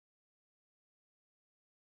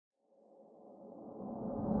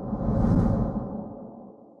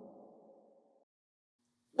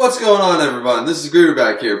What's going on, everyone? This is Griever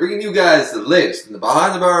back here, bringing you guys the latest in the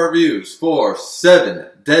behind the bar reviews for 7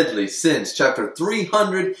 Deadly Sins, chapter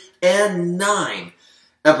 309,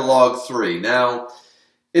 epilogue 3. Now,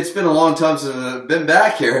 it's been a long time since I've been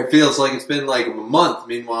back here. It feels like it's been like a month.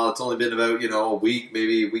 Meanwhile, it's only been about, a week,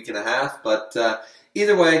 maybe a week and a half. But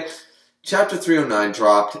either way, chapter 309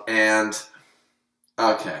 dropped, and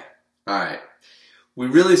okay, alright. We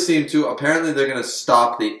really seem to, apparently they're going to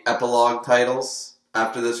stop the epilogue titles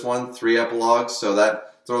after this one, 3 epilogues, so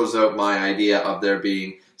that throws out my idea of there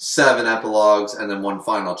being 7 epilogues and then 1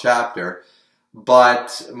 final chapter.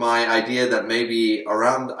 But my idea that maybe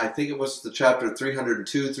around, I think it was the chapter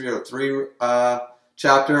 302, 303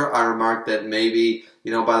 chapter, I remarked that maybe,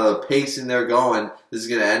 by the pacing they're going, this is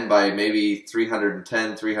going to end by maybe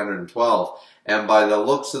 310, 312. And by the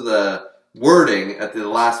looks of the wording at the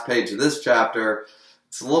last page of this chapter,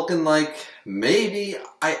 it's looking like maybe,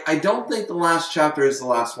 I don't think the last chapter is the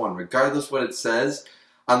last one, regardless what it says,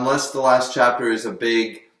 unless the last chapter is a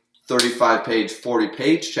big 35-page,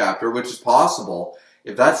 40-page chapter, which is possible.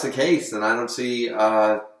 If that's the case, then I don't see,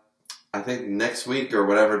 I think next week or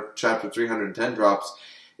whatever chapter 310 drops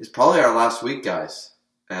is probably our last week, guys.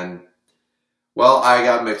 And, well, I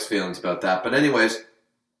got mixed feelings about that. But anyways,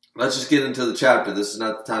 let's just get into the chapter. This is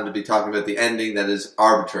not the time to be talking about the ending that is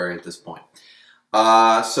arbitrary at this point.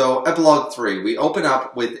 So, epilogue 3. We open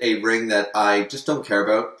up with a ring that I just don't care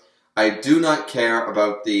about. I do not care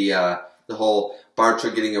about the whole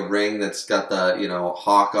Bartra getting a ring that's got the,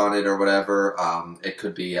 hawk on it or whatever. It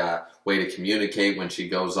could be a way to communicate when she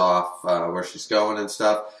goes off where she's going and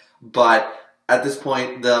stuff. But at this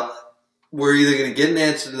point, we're either going to get an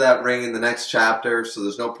answer to that ring in the next chapter, so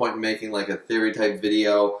there's no point in making like a theory type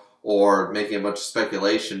video or making a bunch of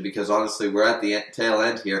speculation, because honestly, we're at the tail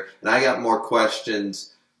end here, and I got more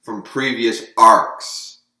questions from previous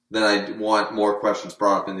arcs than I want more questions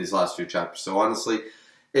brought up in these last 2 chapters. So honestly,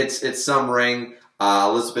 it's some ring.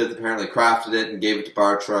 Elizabeth apparently crafted it and gave it to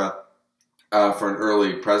Bartra for an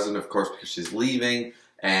early present, of course, because she's leaving,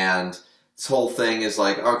 and this whole thing is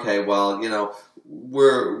like, okay, well,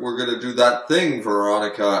 we're gonna do that thing,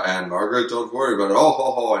 Veronica and Margaret, don't worry about it. Oh,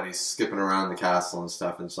 ho, ho, and he's skipping around the castle and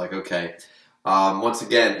stuff, and it's like, okay. Once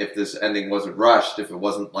again, if this ending wasn't rushed, if it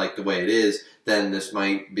wasn't like the way it is, then this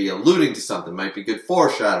might be alluding to something, might be good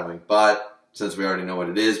foreshadowing, but since we already know what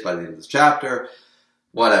it is by the end of this chapter,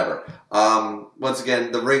 whatever. Once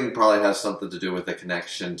again, the ring probably has something to do with the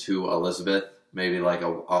connection to Elizabeth. Maybe like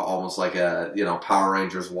almost like a, Power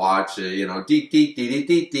Rangers watch, deet, deet, deet, deet,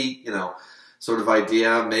 deet, deet, sort of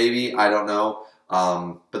idea, maybe, I don't know.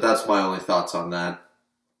 But that's my only thoughts on that.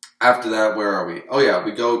 After that, where are we? Oh yeah,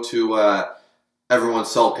 we go to everyone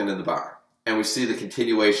sulking in the bar. And we see the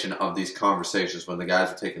continuation of these conversations when the guys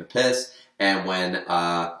are taking a piss and when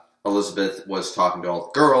Elizabeth was talking to all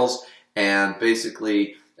the girls, and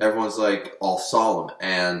basically everyone's like all solemn,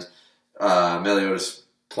 and Meliodas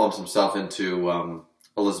plumps himself into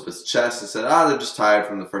Elizabeth's chest and said, they're just tired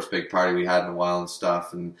from the first big party we had in a while and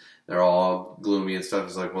stuff, and they're all gloomy and stuff.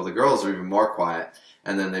 It's like, well, the girls are even more quiet.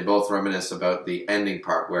 And then they both reminisce about the ending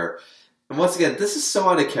part where, and once again, this is so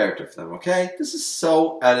out of character for them, okay? This is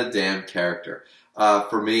so out of damn character,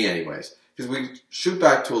 for me anyways. Because we shoot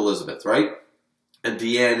back to Elizabeth, right? And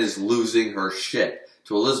Deanne is losing her shit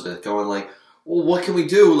to Elizabeth, going like, well, what can we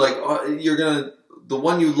do? Like, the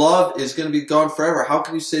one you love is going to be gone forever. How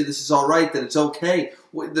can you say this is all right, that it's okay?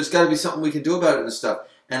 There's got to be something we can do about it and stuff.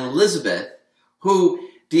 And Elizabeth, who,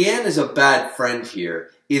 Deanne is a bad friend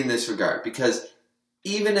here in this regard, because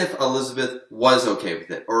even if Elizabeth was okay with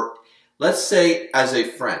it, or let's say as a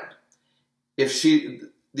friend,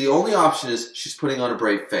 the only option is she's putting on a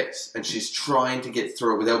brave face, and she's trying to get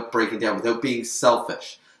through it without breaking down, without being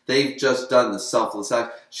selfish. They've just done the selfless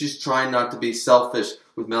act. She's trying not to be selfish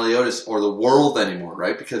with Meliodas or the world anymore,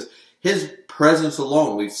 right? Because his presence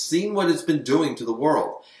alone, we've seen what it's been doing to the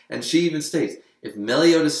world. And she even states, if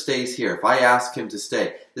Meliodas stays here, if I ask him to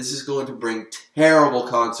stay, this is going to bring terrible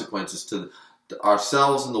consequences to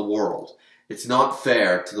ourselves and the world. It's not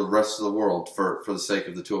fair to the rest of the world for the sake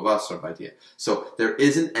of the 2 of us, sort of idea. So there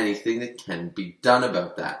isn't anything that can be done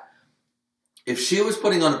about that. If she was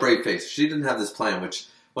putting on a brave face, she didn't have this plan, which,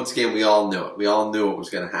 once again, we all knew it. We all knew it was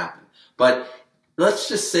going to happen. But let's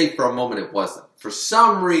just say for a moment it wasn't. For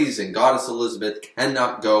some reason, Goddess Elizabeth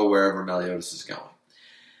cannot go wherever Meliodas is going.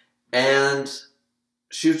 And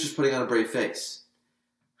she was just putting on a brave face.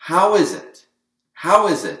 How is it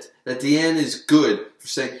that Deanne is good for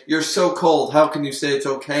saying, you're so cold, how can you say it's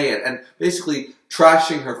okay? And basically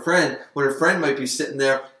trashing her friend when her friend might be sitting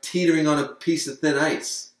there teetering on a piece of thin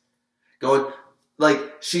ice. Going, like,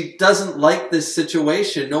 she doesn't like this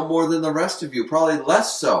situation no more than the rest of you, probably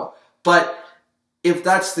less so. But if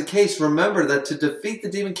that's the case, remember that to defeat the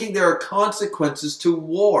Demon King, there are consequences to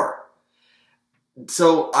war.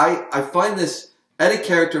 So I find this out of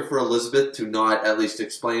character for Elizabeth to not at least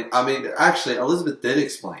explain. I mean, actually, Elizabeth did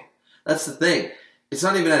explain. That's the thing. It's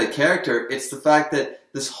not even out of character. It's the fact that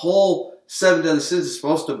this whole Seven Deadly Sins is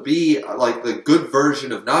supposed to be like the good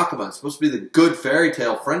version of Nakama. It's supposed to be the good fairy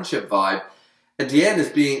tale friendship vibe. And Deanne is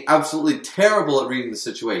being absolutely terrible at reading the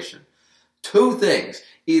situation. Two things.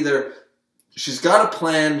 Either she's got a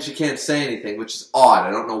plan and she can't say anything, which is odd.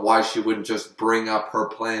 I don't know why she wouldn't just bring up her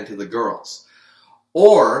plan to the girls.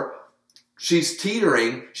 Or she's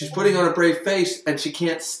teetering, she's putting on a brave face, and she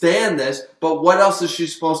can't stand this, but what else is she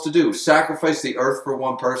supposed to do? Sacrifice the earth for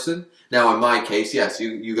one person? Now, in my case, yes,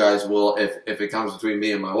 you guys will, if it comes between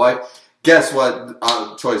me and my wife, guess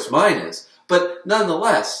what choice mine is. But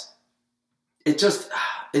nonetheless,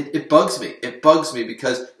 it bugs me. It bugs me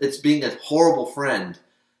because it's being a horrible friend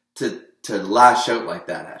to lash out like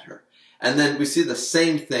that at her. And then we see the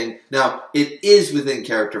same thing. Now, it is within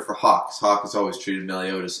character for Hawk, because Hawk has always treated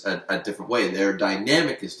Meliodas a different way. Their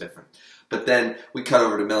dynamic is different. But then we cut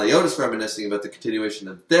over to Meliodas reminiscing about the continuation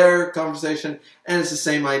of their conversation, and it's the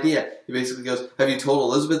same idea. He basically goes, have you told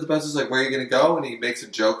Elizabeth about this? Like, where are you going to go? And he makes a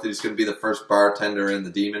joke that he's going to be the first bartender in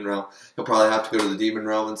the demon realm. He'll probably have to go to the demon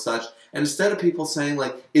realm and such. And instead of people saying,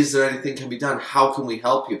 like, is there anything can be done? How can we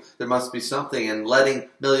help you? There must be something. And letting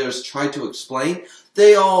Meliodas try to explain,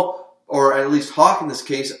 they all, or at least Hawk in this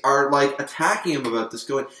case, are, like, attacking him about this,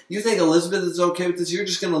 going, you think Elizabeth is okay with this? You're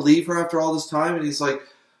just going to leave her after all this time? And he's like,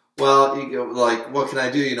 well, like, what can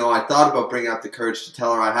I do? You know, I thought about bringing out the courage to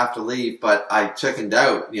tell her I have to leave, but I chickened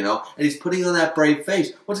out, you know? And he's putting on that brave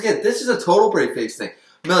face. Once again, this is a total brave face thing.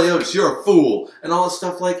 Meliodas, you're a fool. And all this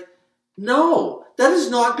stuff, like, no, that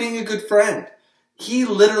is not being a good friend. He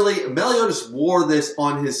literally, Meliodas wore this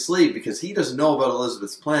on his sleeve because he doesn't know about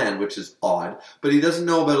Elizabeth's plan, which is odd, but he doesn't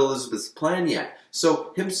know about Elizabeth's plan yet.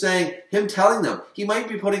 So him telling them, he might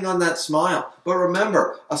be putting on that smile. But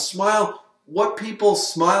remember, a smile, what people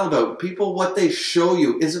smile about, people, what they show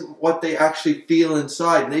you isn't what they actually feel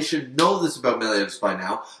inside. And they should know this about Meliodas by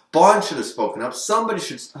now. Bond should have spoken up. Somebody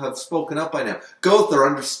should have spoken up by now. Gother,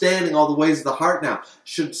 understanding all the ways of the heart now,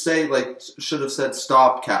 should say, like, should have said,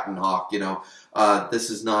 stop, Captain Hawk, you know. This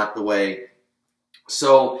is not the way.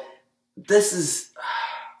 So, this is,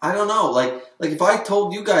 I don't know, like if I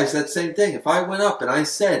told you guys that same thing, if I went up and I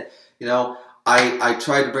said, you know, I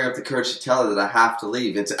tried to bring up the courage to tell her that I have to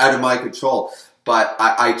leave. It's out of my control. But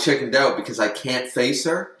I chickened out because I can't face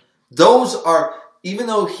her. Those are, even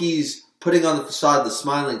though he's putting on the facade the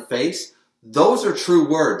smiling face, those are true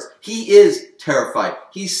words. He is terrified.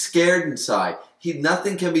 He's scared inside.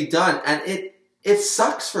 Nothing can be done. And it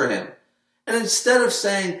sucks for him. And instead of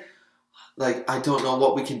saying, like, I don't know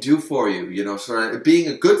what we can do for you, you know, sort of being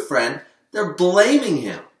a good friend, they're blaming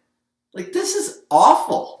him. Like, this is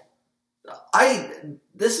awful.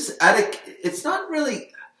 It's not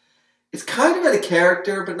really, it's kind of out of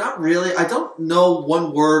character, but not really. I don't know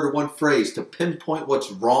one word or one phrase to pinpoint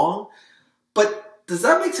what's wrong, but does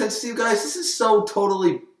that make sense to you guys? This is so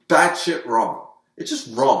totally batshit wrong. It's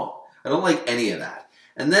just wrong. I don't like any of that.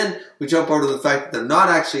 And then we jump over to the fact that they're not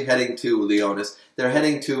actually heading to Leonis. They're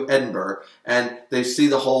heading to Edinburgh, and they see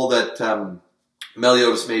the hole that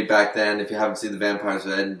Meliodas made back then. If you haven't seen The Vampires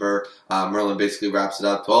of Edinburgh, Merlin basically wraps it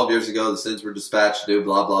up. 12 years ago, the sins were dispatched to do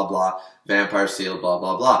blah, blah, blah. Vampire sealed, blah,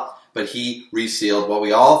 blah, blah. But he resealed what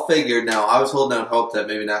we all figured. Now, I was holding out hope that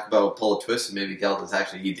maybe Nakaba would pull a twist and maybe Gelda's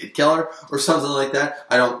actually, he did kill her or something like that.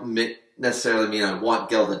 I don't necessarily mean I want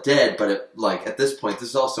Gelda dead, but at this point, this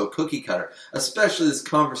is also cookie cutter. Especially this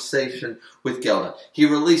conversation with Gelda. He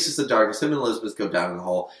releases the darkness. Him and Elizabeth go down in the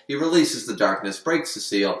hole. He releases the darkness, breaks the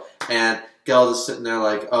seal, and Gelda's sitting there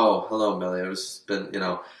like, oh, hello, Meliodas. It's been, you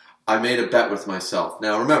know, I made a bet with myself.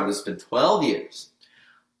 Now, remember, this has been 12 years.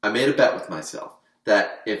 I made a bet with myself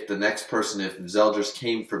that if the next person, if Zeldris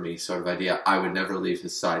came for me, sort of idea, I would never leave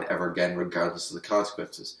his side ever again, regardless of the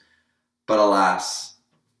consequences. But alas,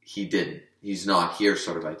 he didn't. He's not here,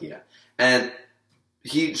 sort of idea. And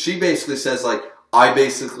she basically says, like, I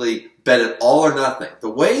basically bet it all or nothing. The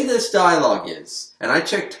way this dialogue is, and I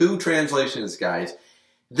checked 2 translations, guys,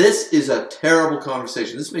 this is a terrible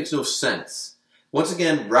conversation. This makes no sense. Once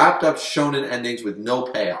again, wrapped up shonen endings with no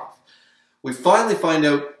payoff. We finally find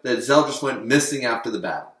out that Zeldris went missing after the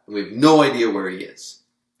battle. And we have no idea where he is.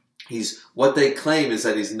 What they claim is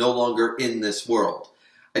that he's no longer in this world.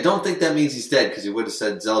 I don't think that means he's dead, because he would have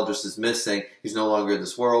said Zeldris is missing. He's no longer in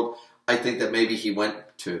this world. I think that maybe he went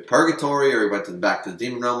to Purgatory, or he went back to the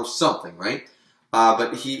Demon Realm, or something, right?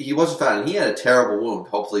 But he wasn't found, and he had a terrible wound.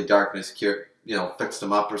 Hopefully darkness fixed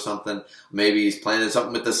him up or something. Maybe he's planning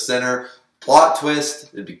something with the sinner. Plot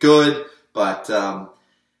twist, it'd be good. But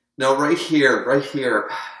no, right here,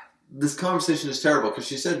 this conversation is terrible because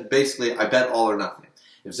she said basically, I bet all or nothing.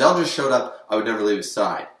 If Zeldris showed up, I would never leave his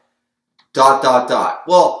side. ...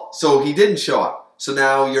 Well, so he didn't show up. So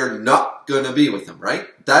now you're not going to be with him, right?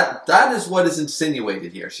 That is what is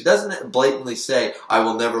insinuated here. She doesn't blatantly say, I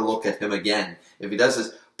will never look at him again if he does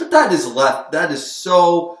this. But that is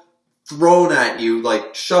so thrown at you,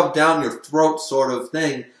 like shoved down your throat sort of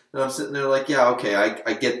thing. And I'm sitting there like, yeah, okay,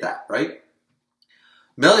 I get that, right?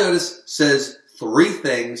 Meliodas says 3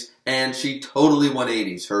 things, and she totally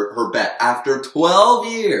 180s her bet. After 12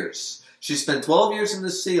 years, she spent 12 years in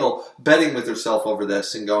the seal betting with herself over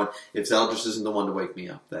this and going, if Zeldris isn't the one to wake me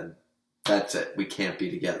up, then that's it. We can't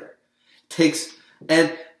be together.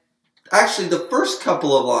 And actually the first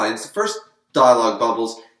couple of lines, the first dialogue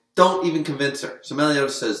bubbles, don't even convince her. So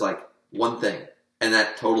Meliodas says like one thing, and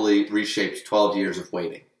that totally reshapes 12 years of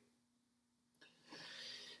waiting.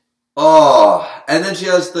 Oh, and then she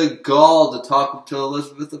has the gall to talk to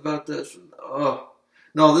Elizabeth about this. Oh,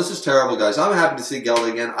 no, this is terrible, guys. I'm happy to see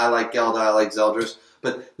Gelda again. I like Gelda, I like Zeldris,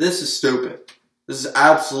 but this is stupid. This is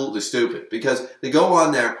absolutely stupid because they go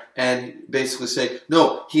on there and basically say,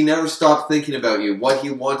 no, he never stopped thinking about you. What he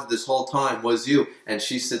wanted this whole time was you. And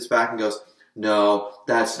she sits back and goes, no,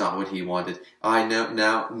 that's not what he wanted. I know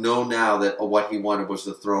now that what he wanted was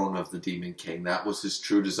the throne of the Demon King. That was his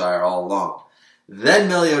true desire all along. Then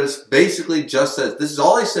Meliodas basically just says, this is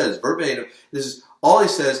all he says, verbatim, this is all he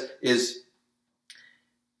says is,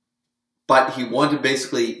 but he wanted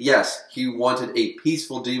basically, yes, he wanted a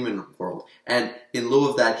peaceful demon world. And in lieu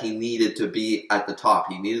of that, he needed to be at the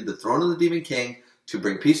top. He needed the throne of the Demon King to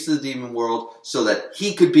bring peace to the demon world so that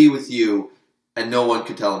he could be with you and no one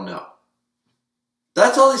could tell him no.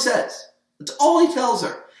 That's all he says. That's all he tells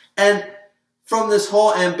her. And from this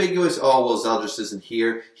whole ambiguous, oh, well, Zeldris isn't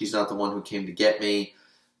here. He's not the one who came to get me. ...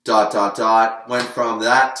 Went from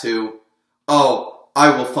that to, oh,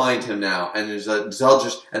 I will find him now. And there's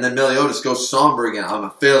Zeldris, and then Meliodas goes somber again. I'm a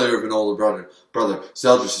failure of an older brother.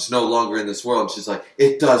 Zeldris is no longer in this world. And she's like,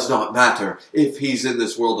 it does not matter if he's in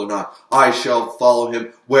this world or not. I shall follow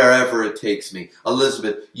him wherever it takes me.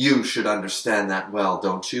 Elizabeth, you should understand that well,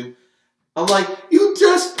 don't you? I'm like, you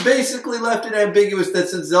just basically left it ambiguous that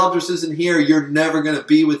since Zeldris isn't here, you're never going to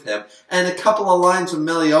be with him. And a couple of lines from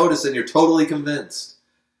Meliodas and you're totally convinced.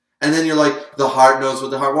 And then you're like, the heart knows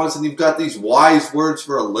what the heart wants. And you've got these wise words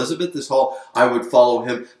for Elizabeth, this whole, I would follow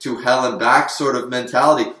him to hell and back sort of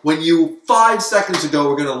mentality. When you 5 seconds ago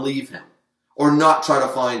were going to leave him. Or not try to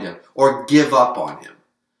find him. Or give up on him.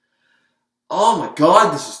 Oh my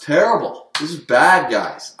God, this is terrible. This is bad,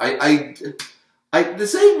 guys.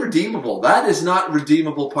 This ain't redeemable. That is not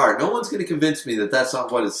redeemable part. No one's going to convince me that that's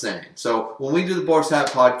not what it's saying. So when we do the Boar's Hat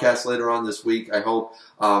podcast later on this week, I hope,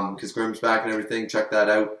 because Grimm's back and everything, check that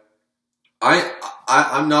out.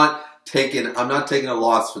 I'm not taking a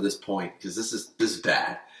loss for this point because this is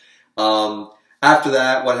bad. After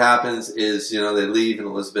that, what happens is they leave and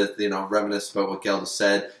Elizabeth reminisce about what Gelda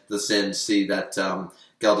said. The Sins see that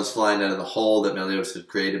Gelda's flying out of the hole that Meliodas had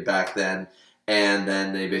created back then, and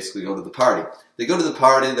then they basically go to the party. They go to the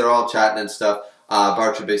party. They're all chatting and stuff.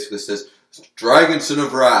 Bartra basically says, Dragonson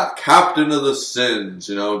of Wrath, Captain of the Sins,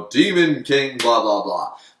 Demon King, blah blah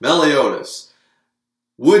blah. Meliodas,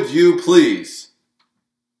 would you please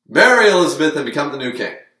marry Elizabeth and become the new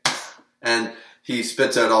king? And he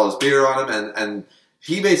spits out all his beer on him, and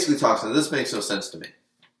he basically talks, and this makes no sense to me.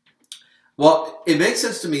 Well, it makes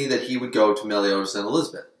sense to me that he would go to Meliodas and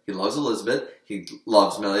Elizabeth. He loves Elizabeth. He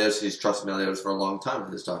loves Meliodas. He's trusted Meliodas for a long time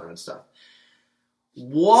with his daughter and stuff.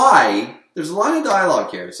 Why? There's a line of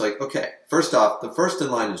dialogue here. It's like, okay, first off, the first in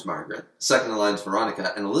line is Margaret. Second in line is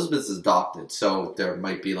Veronica, and Elizabeth is adopted, so there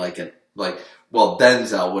might be well,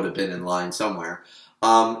 Denzel would have been in line somewhere.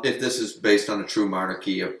 If this is based on a true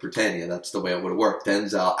monarchy of Britannia, that's the way it would have worked.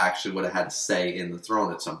 Denzel actually would have had a say in the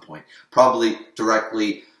throne at some point. Probably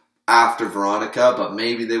directly after Veronica, but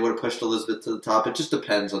maybe they would have pushed Elizabeth to the top. It just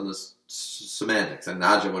depends on the semantics. And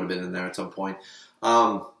Nadja would have been in there at some point.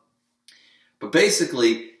 But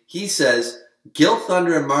basically, he says, Gil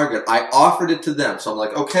Thunder and Margaret, I offered it to them. So I'm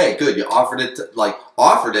like, okay, good. You offered it,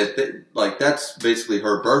 that's basically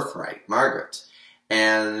her birthright, Margaret.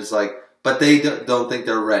 And it's like, but they don't think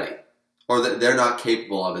they're ready. Or they're not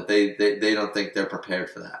capable of it. They don't think they're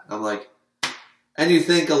prepared for that. I'm like, and you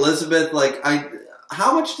think Elizabeth,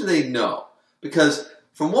 how much do they know? Because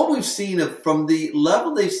from what we've seen, from the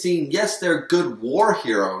level they've seen, yes, they're good war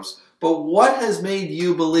heroes, but what has made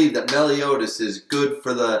you believe that Meliodas is good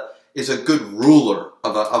for the is a good ruler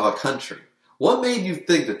of a country. What made you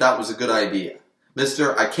think that that was a good idea?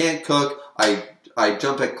 Mister, I can't cook, I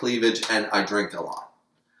jump at cleavage, and I drink a lot.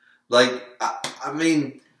 Like, I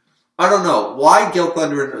mean, I don't know. Why Guilt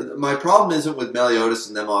Thunder? My problem isn't with Meliodas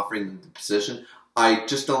and them offering the position. I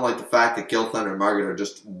just don't like the fact that Guilt Thunder and Margaret are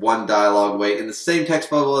just one dialogue away in the same text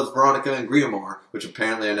bubble as Veronica and Griever, which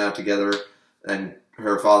apparently are now together, and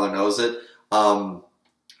her father knows it.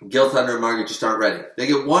 Guilt Thunder and Margaret just aren't ready. They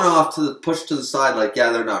get one off to the pushed to the side, like,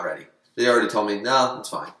 yeah, they're not ready. They already told me, no, it's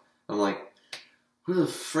fine. I'm like, who the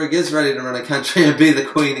frig is ready to run a country and be the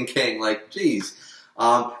queen and king? Like, geez.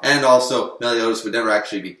 And also, Meliodas would never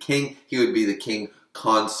actually be king. He would be the king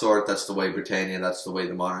consort. That's the way Britannia, that's the way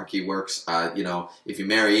the monarchy works. You know, if you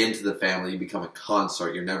marry into the family, you become a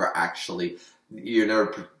consort. You're never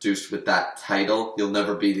produced with that title. You'll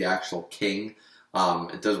never be the actual king.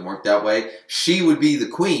 It doesn't work that way. She would be the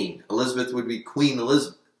queen. Elizabeth would be Queen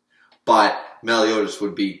Elizabeth. But Meliodas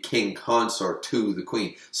would be king consort to the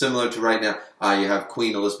queen. Similar to right now, you have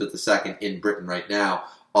Queen Elizabeth II in Britain right now,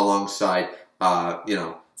 alongside, you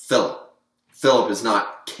know, Philip. Philip is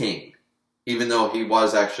not king. Even though he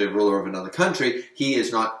was actually a ruler of another country, he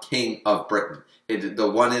is not king of Britain. The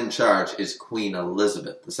one in charge is Queen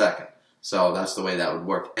Elizabeth II. So that's the way that would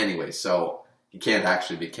work anyway. So he can't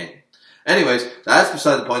actually be king. Anyways, that's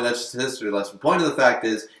beside the point. That's just a history lesson. The point of the fact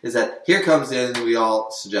is that here comes the ending we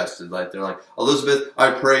all suggested. Like, they're like, Elizabeth,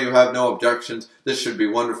 I pray you have no objections. This should be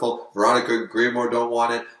wonderful. Veronica, Griever don't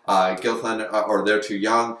want it. Guilt Thunder, or they're too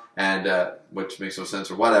young, and which makes no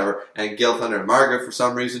sense or whatever. And Guilt Thunder and Margaret, for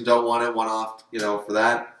some reason, don't want it. One off, you know, for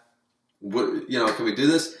that. You know, can we do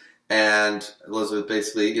this? And Elizabeth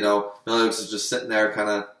basically, you know, Meliodas is just sitting there, kind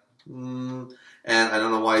of, and I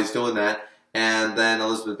don't know why he's doing that. And then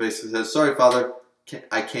Elizabeth basically says, sorry, Father,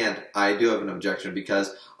 I can't. I do have an objection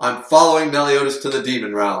because I'm following Meliodas to the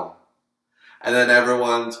demon realm. And then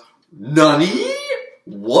everyone's, Nani?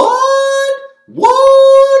 What?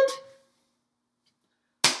 What?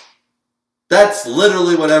 That's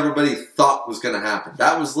literally what everybody thought was going to happen.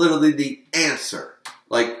 That was literally the answer.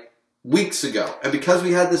 Like, weeks ago. And because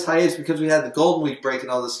we had this hiatus, because we had the Golden Week break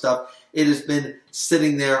and all this stuff, it has been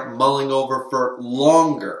sitting there mulling over for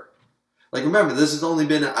longer. Like, remember, this has only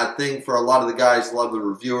been a thing for a lot of the guys, a lot of the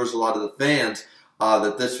reviewers, a lot of the fans,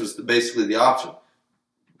 that this was basically the option.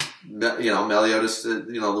 You know, Meliodas,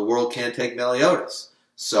 you know, the world can't take Meliodas.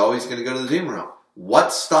 So he's going to go to the demon realm.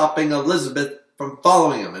 What's stopping Elizabeth from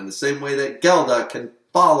following him in the same way that Gelda can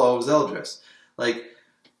follow Zeldris? Like,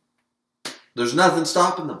 there's nothing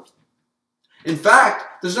stopping them. In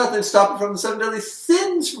fact, there's nothing stopping from the 7 deadly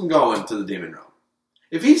sins from going to the demon realm.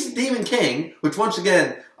 If he's the demon king, which once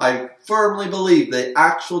again, I firmly believe the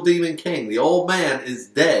actual demon king, the old man, is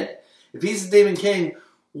dead. If he's the demon king,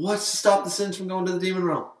 what's to stop the sins from going to the demon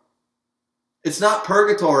realm? It's not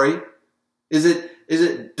purgatory. Is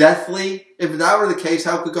it deathly? If that were the case,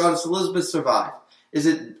 how could Goddess Elizabeth survive? Is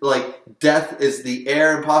it like death is the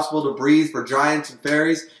air impossible to breathe for giants and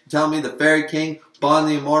fairies? You tell me the fairy king, Bon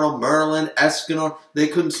the Immortal, Merlin, Escanor, they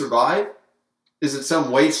couldn't survive? Is it some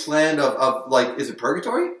wasteland of like, is it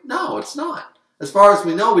purgatory? No, it's not. As far as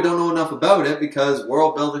we know, we don't know enough about it because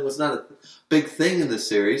world building was not a big thing in this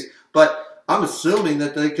series. But I'm assuming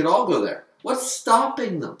that they could all go there. What's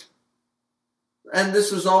stopping them? And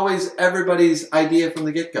this was always everybody's idea from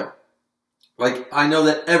the get-go. Like, I know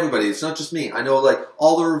that everybody, it's not just me, I know like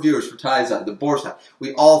all the reviewers for Tyza, the Borsheim,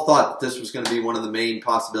 we all thought that this was going to be one of the main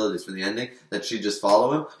possibilities for the ending, that she'd just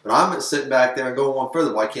follow him. But I'm sitting back there and going one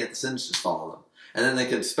further, why can't the sins just follow them? And then they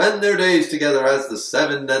can spend their days together as the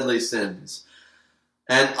 7 deadly sins.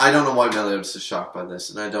 And I don't know why Meliodas is shocked by this,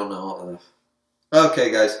 and I don't know.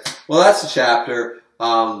 Okay, guys. Well, that's the chapter.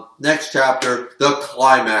 Next chapter, the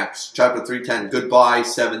climax. Chapter 310, Goodbye,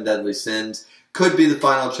 7 Deadly Sins. Could be the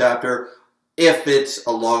final chapter. If it's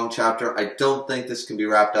a long chapter, I don't think this can be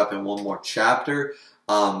wrapped up in one more chapter,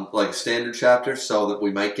 like a standard chapter, so that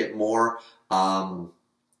we might get more.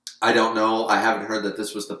 I don't know. I haven't heard that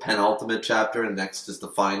this was the penultimate chapter and next is the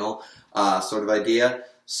final sort of idea.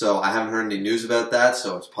 So I haven't heard any news about that,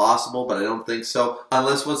 so it's possible, but I don't think so.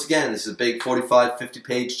 Unless, once again, this is a big 45,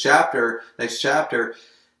 50-page chapter, next chapter,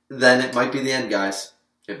 then it might be the end, guys.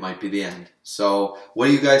 It might be the end. So what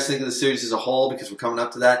do you guys think of the series as a whole? Because we're coming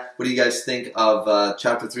up to that. What do you guys think of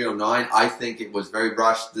Chapter 309? I think it was very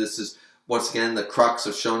rushed. This is, once again, the crux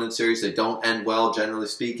of Shonen series. They don't end well, generally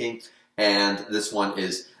speaking. And this one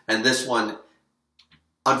is... And this one,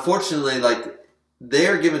 unfortunately, like,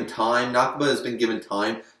 they're given time. Nakaba has been given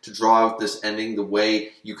time to draw out this ending the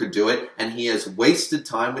way you could do it. And he has wasted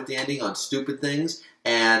time with the ending on stupid things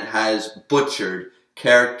and has butchered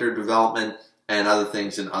character development and other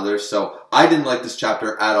things in others. So I didn't like this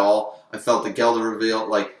chapter at all. I felt the Gelder reveal,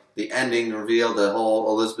 like the ending reveal, the whole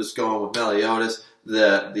Elizabeth's going with Meliodas,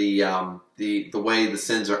 the way the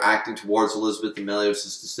Sins are acting towards Elizabeth and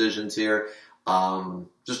Meliodas' decisions here,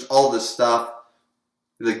 just all this stuff.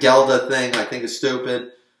 The Gelda thing I think is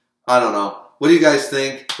stupid. I don't know. What do you guys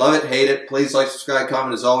think? Love it, hate it. Please like, subscribe,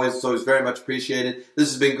 comment as always. It's always very much appreciated.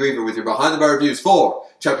 This has been Griever with your Behind the Bar reviews for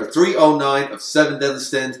Chapter 309 of 7 Deadly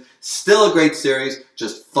Sins. Still a great series,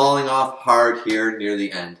 just falling off hard here near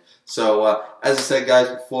the end. So, as I said, guys,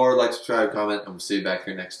 before, like, subscribe, comment, and we'll see you back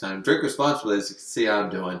here next time. Drink responsibly, as you can see how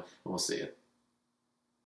I'm doing, and we'll see you.